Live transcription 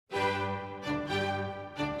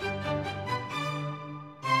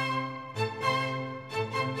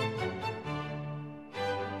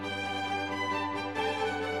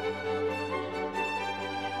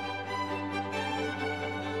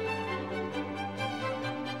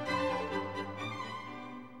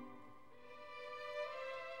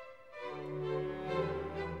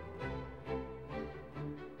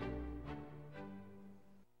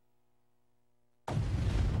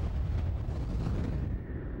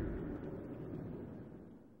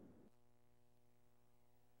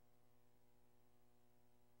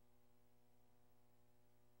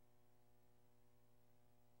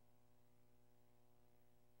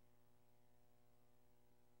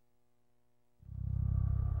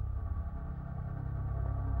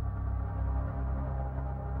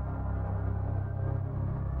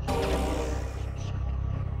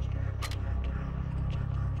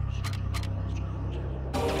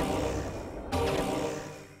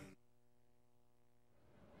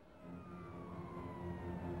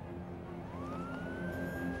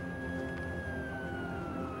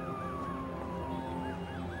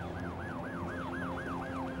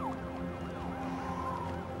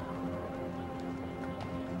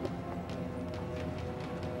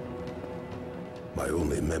My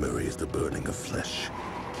only memory is the burning of flesh.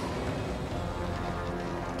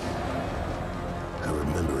 I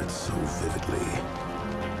remember it so vividly.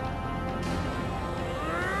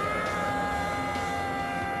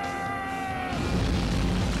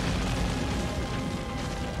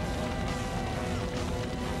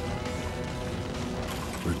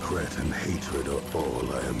 Regret and hatred are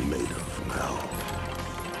all I am made of now.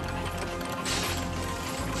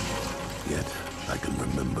 Yet, I can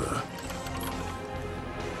remember.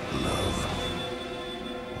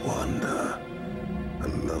 Love. Wonder. A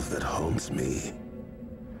love that haunts me.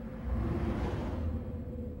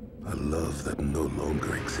 A love that no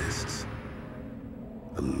longer exists.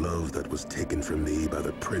 A love that was taken from me by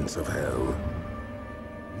the Prince of Hell.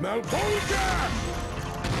 Malvolga!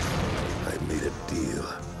 I made a deal.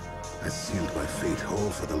 I sealed my fate all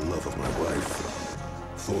for the love of my wife.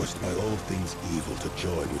 Forced by all things evil to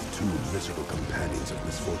join with two miserable companions of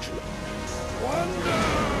misfortune. Wonder!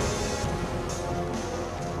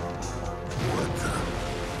 What the...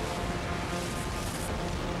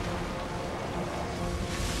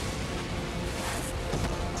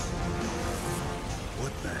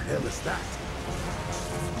 What the hell is that?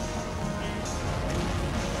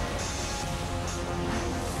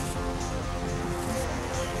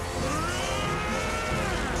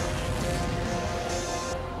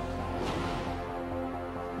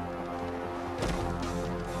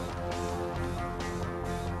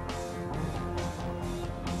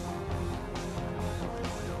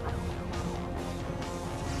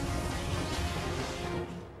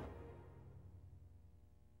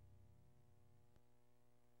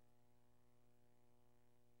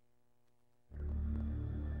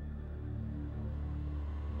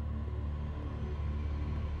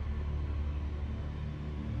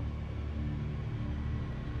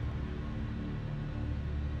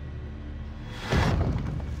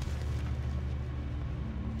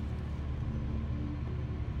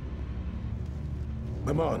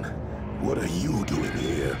 Come on. What are you doing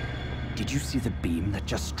here? Did you see the beam that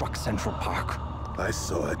just struck Central Park? I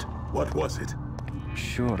saw it. What was it?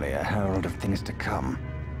 Surely a herald of things to come.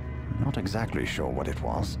 Not exactly sure what it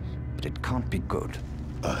was, but it can't be good.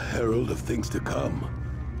 A herald of things to come?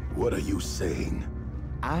 What are you saying?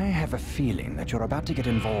 I have a feeling that you're about to get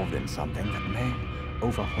involved in something that may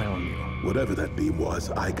overwhelm you. Whatever that beam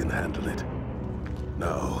was, I can handle it.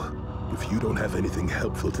 Now, if you don't have anything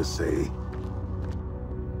helpful to say,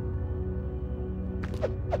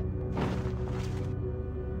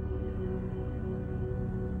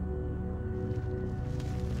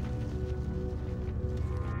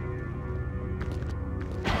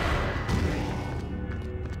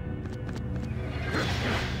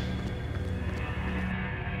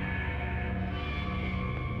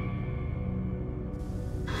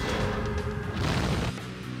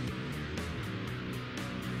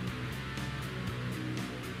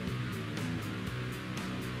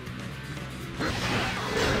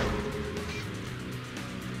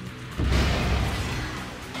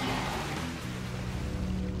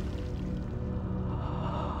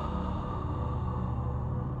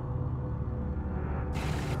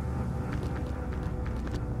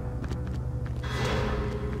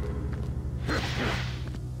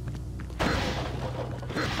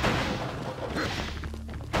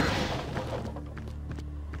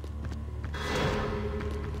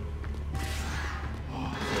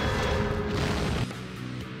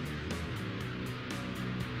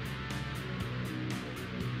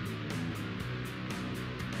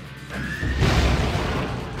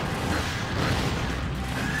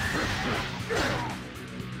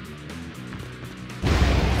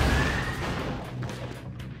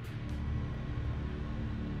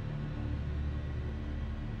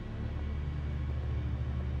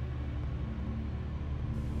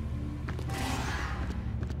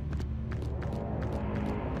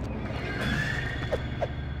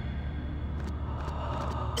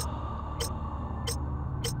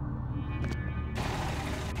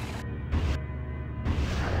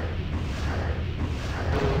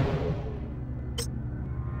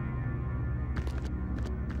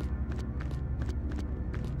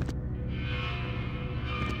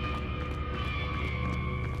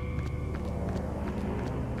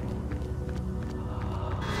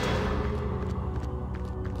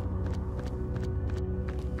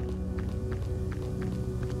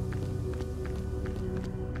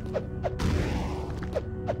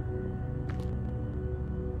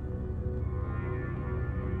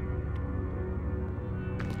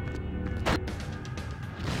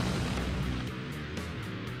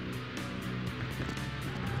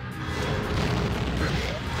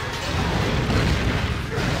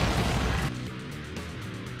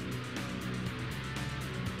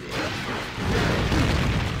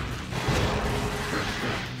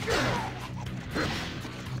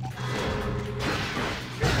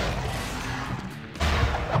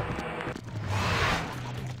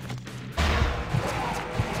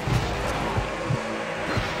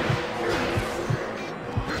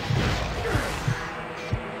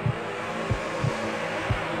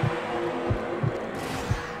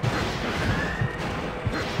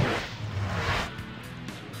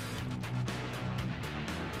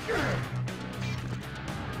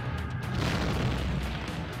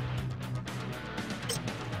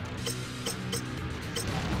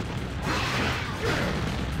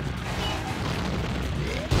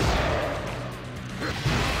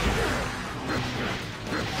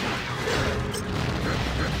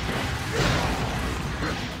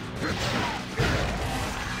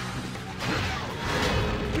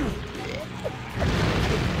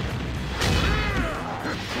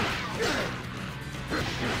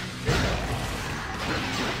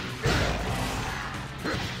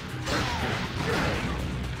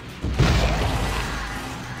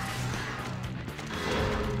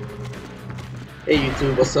 Hey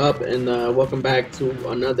YouTube, what's up? And welcome back to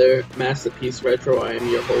another Masterpiece Retro. I am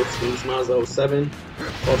your host, Mazzo7,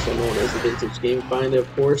 also known as the Vintage Game Finder,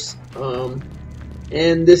 of course.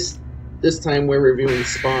 And this time we're reviewing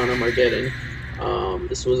Spawn Armageddon.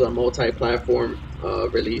 This was a multi-platform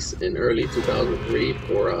release in early 2003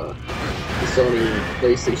 for the Sony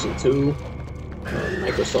PlayStation 2,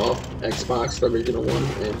 Microsoft Xbox, the original one,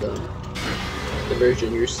 and the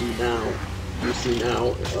version you see now, the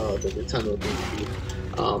Nintendo GameCube.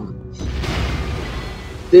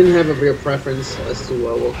 Didn't have a real preference as to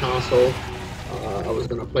what console I was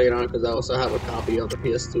gonna play it on, because I also have a copy of the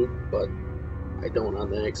PS2, but I don't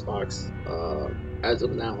on the Xbox as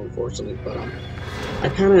of now, unfortunately. But I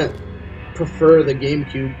kind of prefer the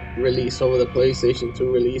GameCube release over the PlayStation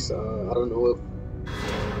 2 release. I don't know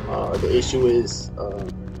if the issue is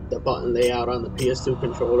the button layout on the PS2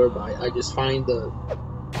 controller, but I just find the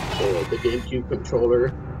GameCube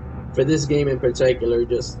controller for this game in particular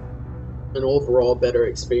just an overall better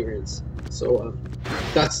experience. So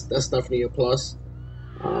that's definitely a plus.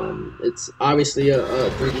 It's obviously a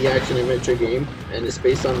 3D action adventure game, and it's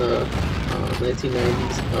based on the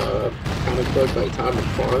 1990s comic book by Todd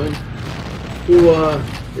McFarlane, who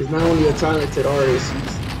is not only a talented artist,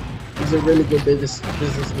 he's a really good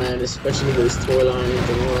businessman, especially with his toy lines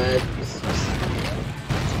and all that. He's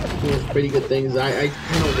doing pretty good things. I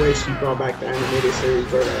kind of wish he brought back the animated series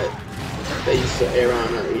for that used to air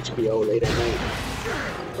on HBO late at night.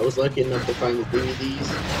 I was lucky enough to find the DVDs.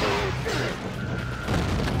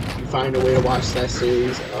 If you find a way to watch that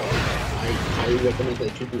series, I highly recommend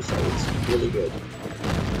that you do so. It's really good.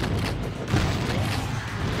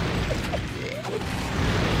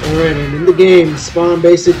 Alright, and in the game, Spawn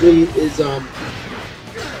basically is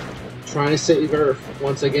trying to save Earth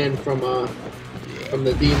once again from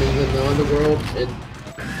the demons in the underworld, and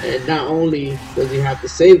not only does he have to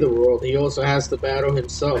save the world, he also has to battle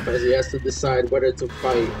himself, as he has to decide whether to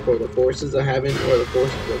fight for the forces of heaven or the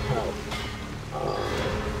forces of hell.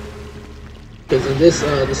 Because in this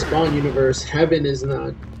the Spawn universe, heaven is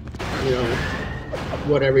not,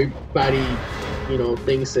 what everybody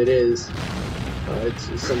thinks it is. It's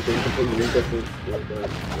something completely different.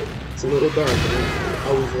 It's a little dark, and I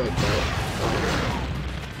always like that.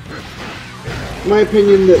 In my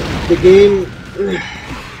opinion, the game,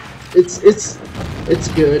 it's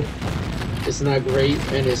good. It's not great,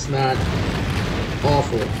 and it's not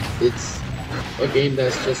awful. It's a game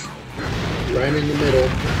that's just right in the middle.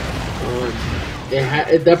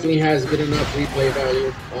 It definitely has good enough replay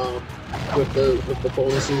value with the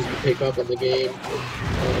bonuses you pick up in the game.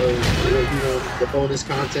 The bonus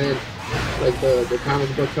content, like the comic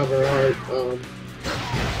book cover art.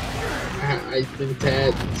 I think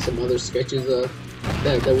that some other sketches that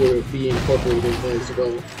would be incorporated as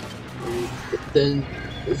well. Then,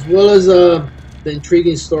 as well as the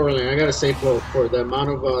intriguing storyline, I gotta say, for the amount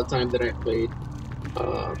of time that I played,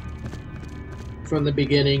 from the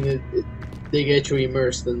beginning, they get you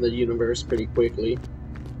immersed in the universe pretty quickly.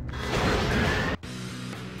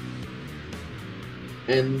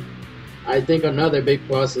 And I think another big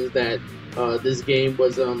plus is that this game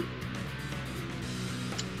was the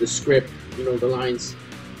script, the lines,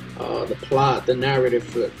 the plot, the narrative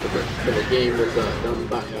for the game was done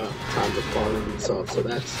by Todd McFarlane himself. So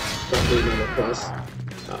that's definitely another plus.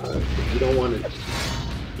 You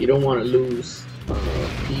don't want to lose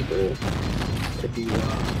people if you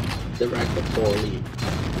direct a poorly,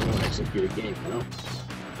 execute a game.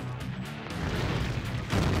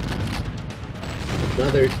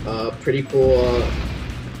 Another pretty cool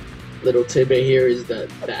little tidbit here is that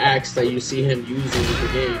the axe that you see him using in the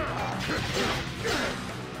game,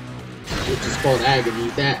 which is called Agony,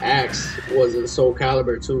 that axe was in Soul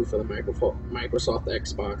Calibur 2 for the Microsoft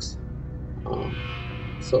Xbox.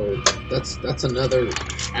 So that's another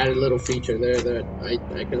added little feature there that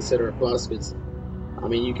I consider a plus, because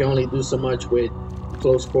you can only do so much with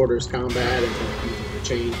close quarters combat and using the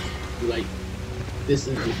chain. Like, this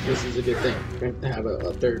is a good thing. You have to have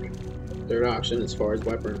a third option as far as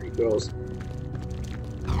weaponry goes.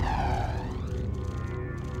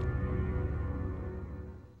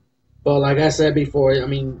 But like I said before,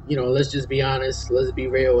 let's just be honest, let's be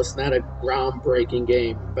real. It's not a groundbreaking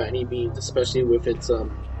game by any means, especially with its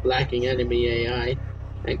lacking enemy AI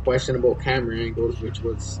and questionable camera angles, which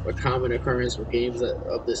was a common occurrence with games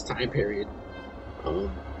of this time period.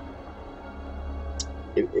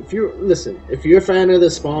 If you're a fan of the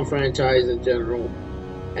Spawn franchise in general,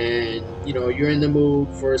 and you're in the mood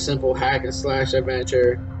for a simple hack and slash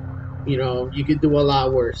adventure, you could do a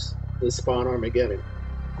lot worse than Spawn Armageddon.